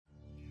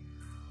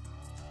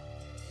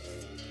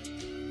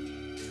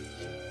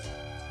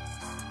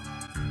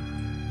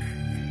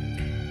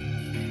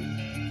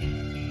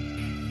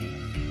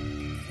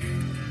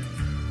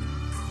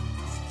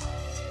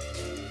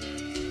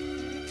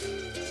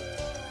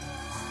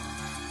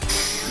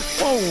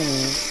Whoa,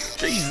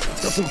 jeez,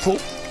 it's got some pull.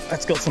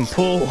 That's got some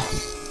pull.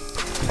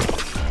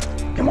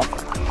 Come on,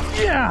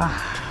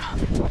 yeah.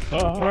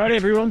 Alright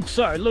everyone,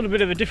 so a little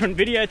bit of a different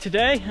video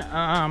today.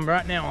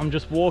 Right now I'm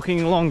just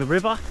walking along the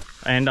river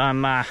and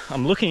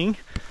I'm looking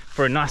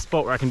for a nice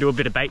spot where I can do a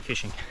bit of bait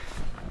fishing.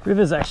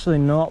 River's actually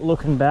not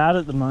looking bad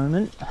at the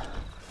moment.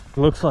 It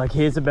looks like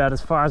here's about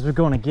as far as we're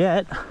going to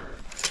get.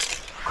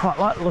 Quite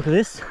like the look of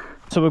this.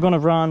 So we're going to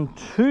run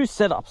two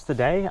setups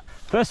today.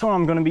 First one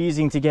I'm going to be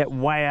using to get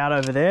way out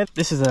over there.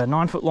 This is a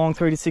 9 foot long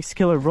 3 to 6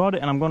 kilo rod,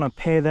 and I'm going to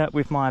pair that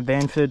with my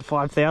Banford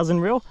 5000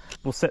 reel.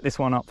 We'll set this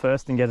one up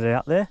first and get it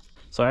out there.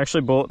 So I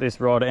actually bought this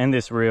rod and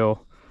this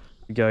reel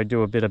to go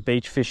do a bit of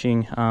beach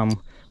fishing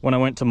when I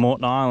went to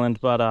Moreton Island,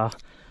 but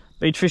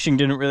beach fishing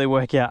didn't really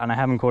work out and I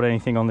haven't caught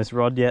anything on this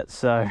rod yet,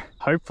 so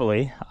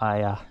hopefully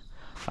I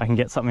can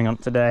get something on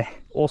it today.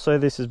 Also,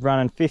 this is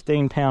running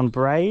 15-pound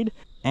braid,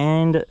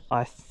 and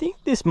I think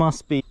this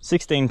must be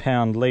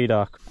 16-pound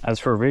leader. As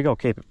for a rig, I'll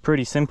keep it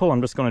pretty simple. I'm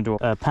just going to do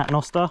a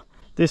paternoster.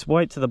 This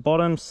weight to the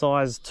bottom,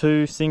 size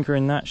 2 sinker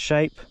in that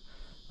shape.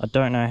 I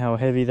don't know how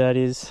heavy that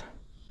is,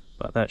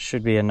 but that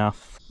should be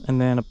enough.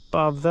 And then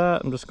above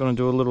that, I'm just going to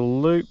do a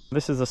little loop.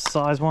 This is a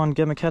size 1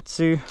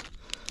 Gamakatsu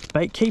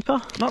bait keeper.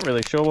 Not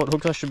really sure what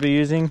hooks I should be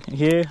using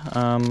here.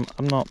 I'm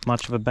not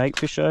much of a bait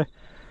fisher.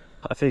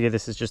 I figure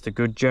this is just a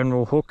good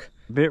general hook.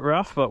 A bit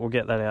rough, but we'll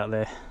get that out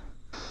there.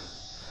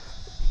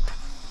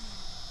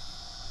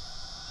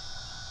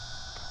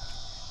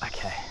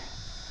 Okay,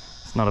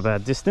 it's not a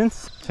bad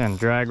distance. Turn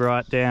drag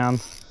right down,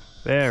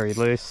 very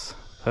loose,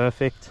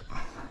 perfect.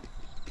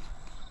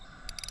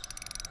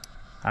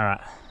 All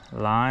right,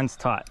 line's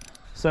tight.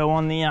 So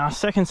on the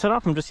second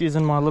setup, I'm just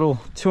using my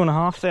little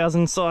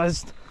 2,500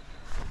 sized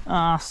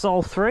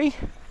Sol 3,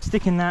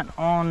 sticking that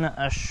on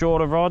a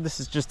shorter rod. This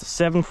is just a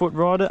 7 foot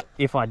rod.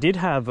 If I did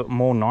have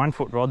more 9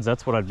 foot rods,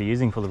 that's what I'd be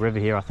using for the river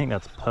here. I think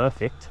that's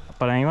perfect.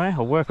 But anyway,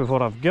 I'll work with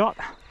what I've got.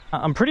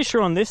 I'm pretty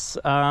sure on this,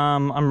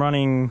 I'm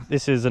running,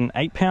 this is an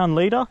 8-pound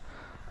leader.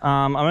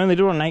 I'm only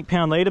doing an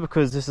 8-pound leader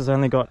because this has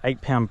only got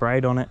 8-pound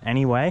braid on it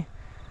anyway.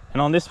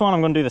 And on this one,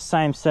 I'm going to do the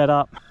same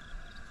setup.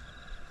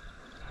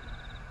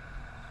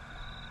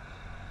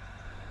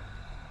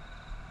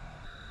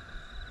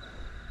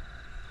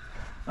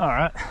 All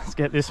right, let's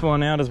get this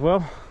one out as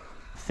well.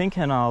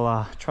 Thinking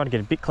I'll try to get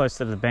a bit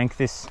closer to the bank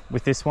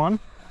with this one.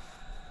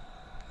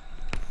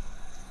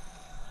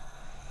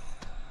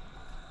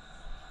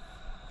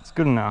 It's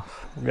good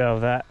enough. We'll go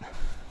with that.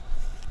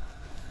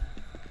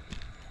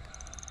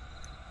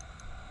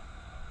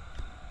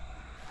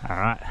 All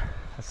right,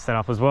 that's set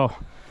up as well.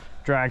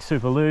 Drag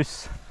super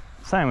loose.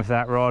 Same with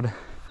that rod.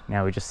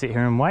 Now we just sit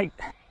here and wait.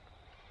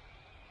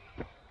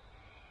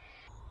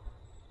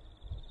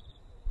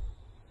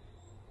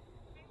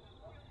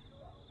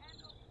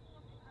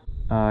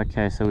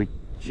 Okay, so we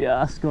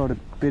just got a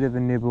bit of a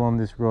nibble on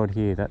this rod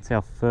here. That's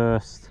our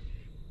first.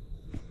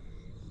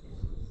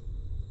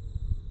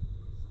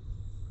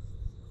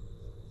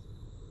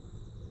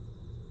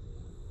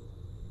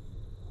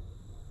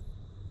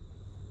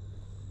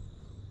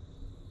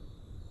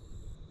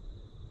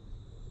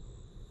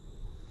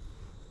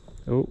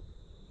 Oh,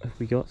 have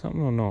we got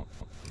something or not?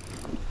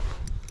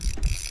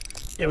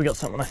 Yeah, we got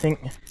something, I think.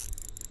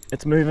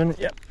 It's moving,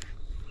 yep.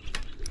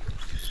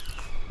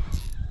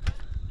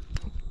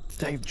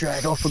 Dave,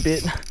 drag off a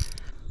bit.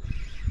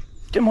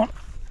 Come on,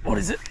 what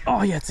is it?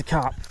 Oh yeah, it's a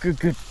carp. Good,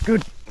 good,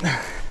 good.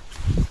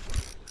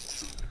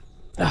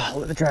 Oh,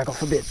 let the drag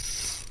off a bit.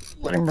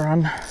 Let him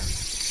run.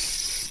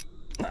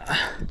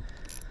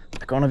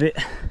 Back on a bit.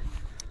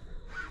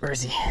 Where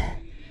is he?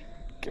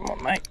 Come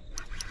on, mate.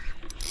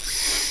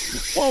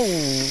 Whoa,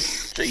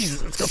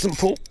 Jesus, it's got some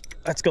pull.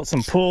 That's got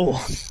some pull.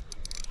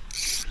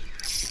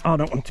 Oh, I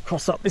don't want to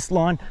cross up this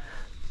line.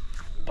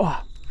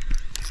 Oh.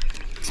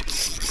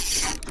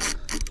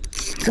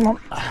 Come on.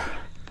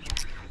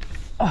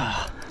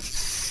 Oh.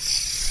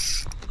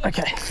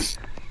 Okay.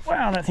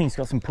 Wow, that thing's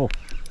got some pull.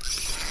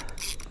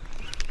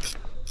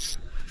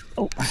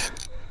 Oh.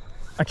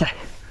 Okay.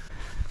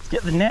 Let's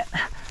get the net.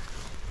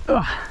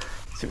 Oh.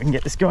 See if we can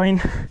get this going.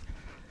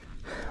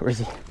 Where is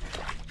he?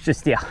 It's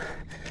just here.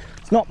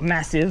 It's not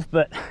massive,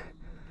 but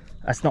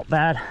that's not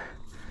bad.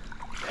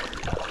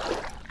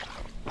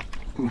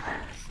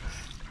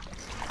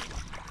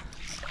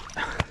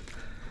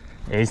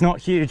 Yeah, he's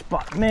not huge,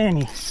 but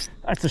man,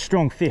 that's a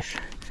strong fish.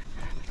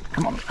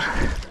 Come on, so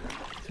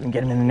we can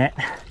get him in the net.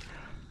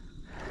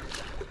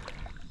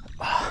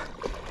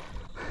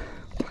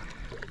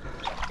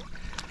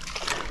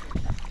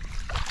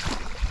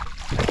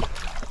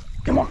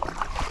 Come on,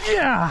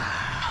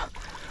 yeah.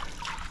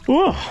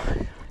 Oh,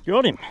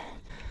 got him.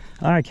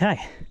 Okay,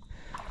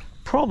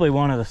 probably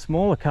one of the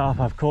smaller carp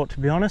I've caught,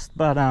 to be honest,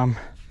 but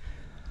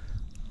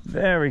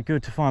very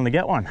good to finally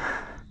get one.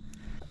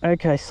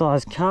 Okay,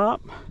 size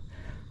carp,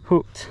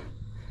 hooked.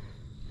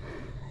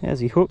 How's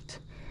he hooked?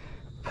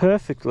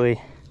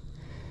 Perfectly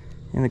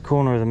in the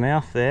corner of the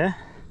mouth there.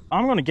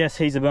 I'm gonna guess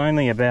he's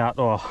only about,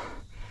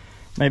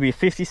 maybe a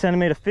 50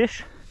 centimeter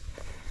fish,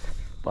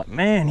 but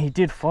man, he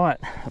did fight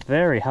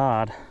very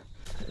hard.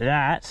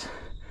 That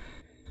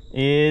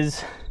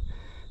is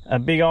a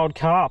big old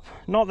carp.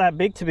 Not that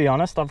big, to be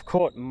honest. I've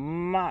caught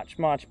much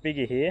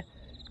bigger here.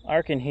 I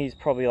reckon he's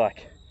probably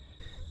like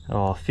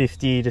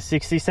 50 to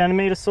 60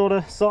 centimeter sort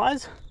of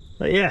size.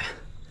 But yeah,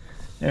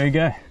 there we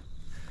go.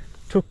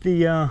 Took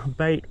the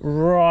bait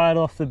right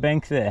off the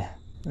bank there.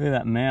 Look at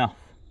that mouth,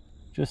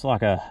 just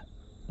like a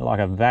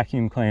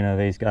vacuum cleaner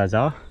these guys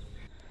are.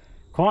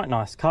 Quite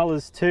nice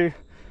colors too.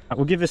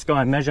 We'll give this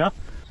guy a measure.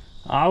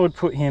 I would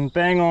put him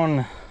bang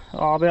on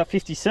about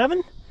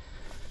 57.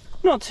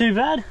 Not too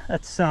bad.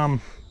 That's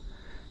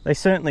they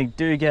certainly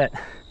do get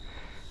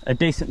a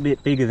decent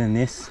bit bigger than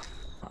this.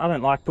 I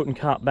don't like putting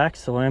carp back,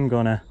 so I am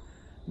gonna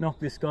knock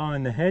this guy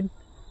in the head,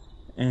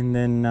 and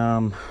then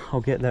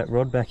I'll get that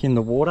rod back in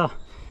the water.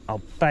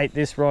 I'll bait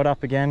this rod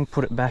up again,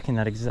 put it back in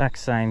that exact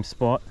same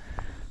spot.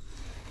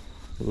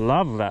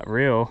 Love that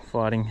reel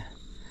fighting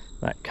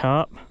that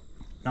carp.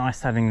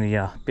 Nice having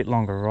the bit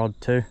longer rod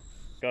too.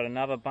 Got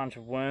another bunch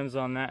of worms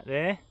on that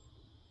there.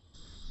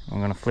 I'm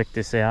gonna flick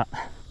this out.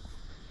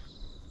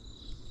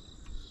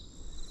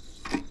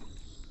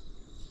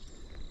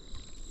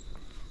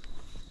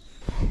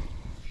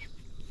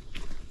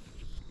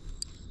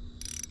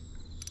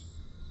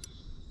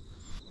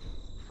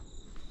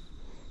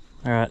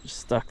 Alright,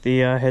 stuck the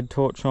head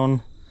torch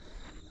on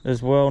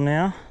as well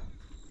now.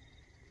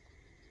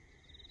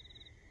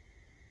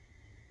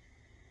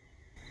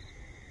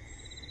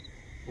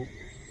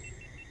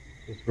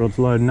 This rod's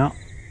loading up.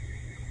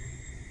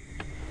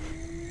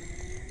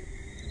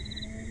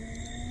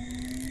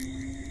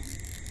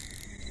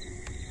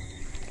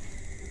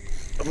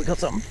 Have we got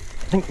something?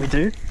 I think we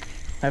do.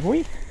 Have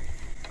we?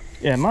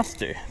 Yeah, must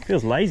do.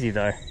 Feels lazy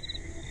though.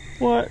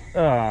 What?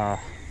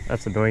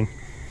 That's annoying.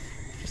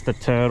 Just a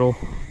turtle.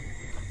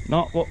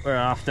 Not what we're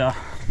after.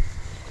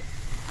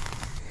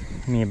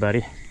 Come here,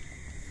 buddy.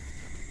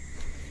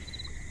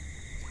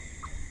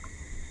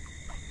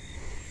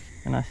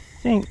 And I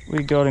think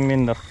we got him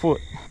in the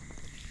foot.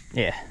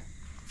 Yeah.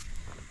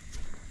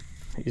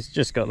 He's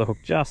just got the hook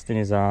just in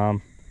his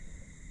arm.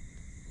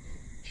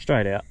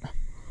 Straight out.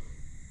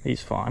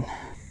 He's fine.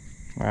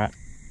 Alright.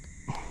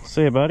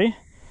 See you, buddy.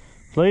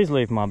 Please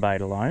leave my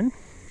bait alone.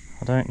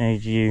 I don't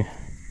need you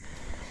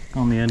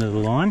on the end of the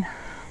line.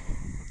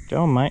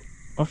 Go on, mate.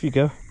 Off you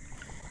go.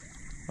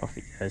 Off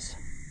he goes.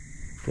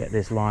 Get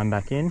this line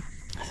back in.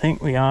 I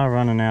think we are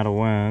running out of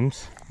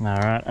worms.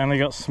 Alright, only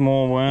got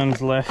small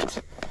worms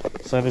left.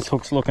 So this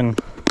hook's looking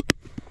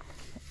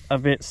a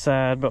bit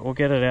sad, but we'll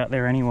get it out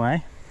there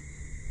anyway.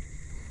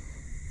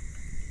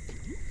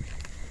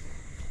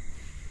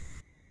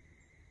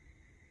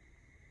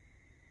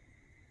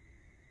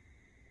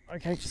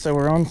 Okay, so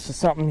we're on to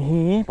something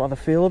here by the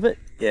feel of it.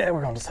 Yeah,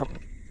 we're on to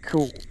something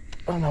cool.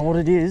 I don't know what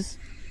it is.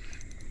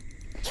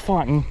 It's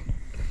fighting.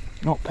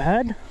 Not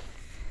bad.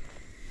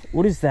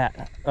 What is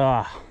that?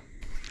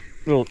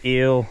 Little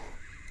eel.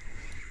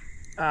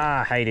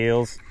 I hate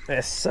eels.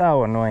 They're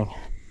so annoying.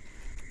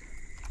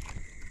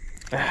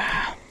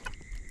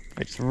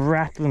 They just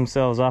wrap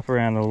themselves up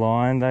around the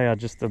line. They are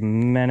just a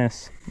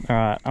menace.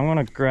 Alright, I'm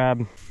gonna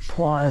grab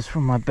pliers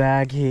from my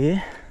bag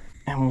here,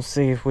 and we'll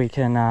see if we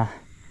can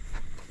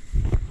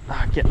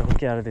get the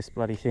hook out of this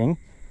bloody thing.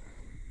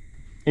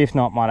 If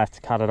not, might have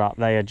to cut it up.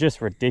 They are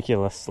just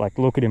ridiculous. Like,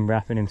 look at him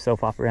wrapping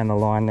himself up around the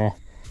line there.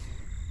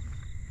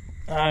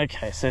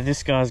 Okay, so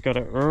this guy's got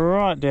it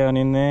right down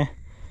in there.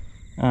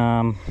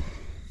 I'm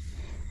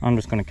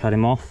just going to cut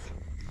him off,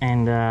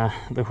 and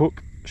the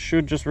hook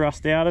should just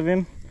rust out of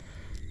him.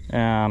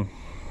 Yeah,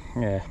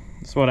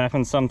 that's what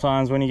happens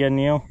sometimes when you get an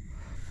eel.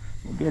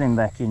 We'll get him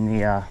back in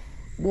the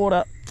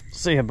water.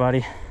 See ya,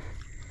 buddy.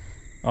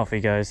 Off he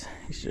goes.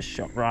 He's just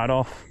shot right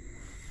off.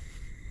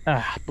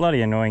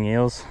 Bloody annoying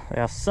eels. They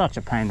are such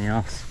a pain in the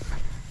ass.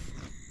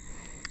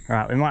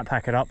 Alright, we might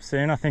pack it up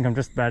soon. I think I'm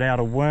just about out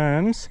of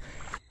worms.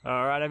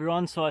 Alright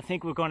everyone, so I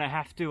think we're going to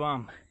have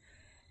to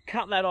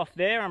cut that off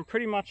there. I'm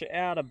pretty much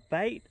out of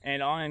bait,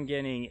 and I am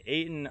getting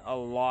eaten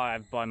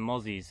alive by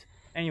mozzies.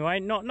 Anyway,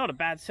 not a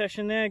bad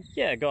session there.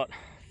 Yeah, got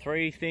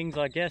 3 things,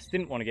 I guess.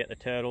 Didn't want to get the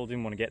turtle,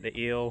 didn't want to get the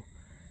eel,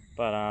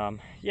 but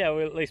yeah,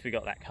 well, at least we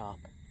got that carp.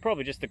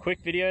 Probably just a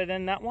quick video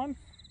then, that one.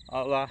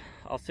 I'll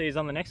see you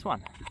on the next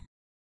one.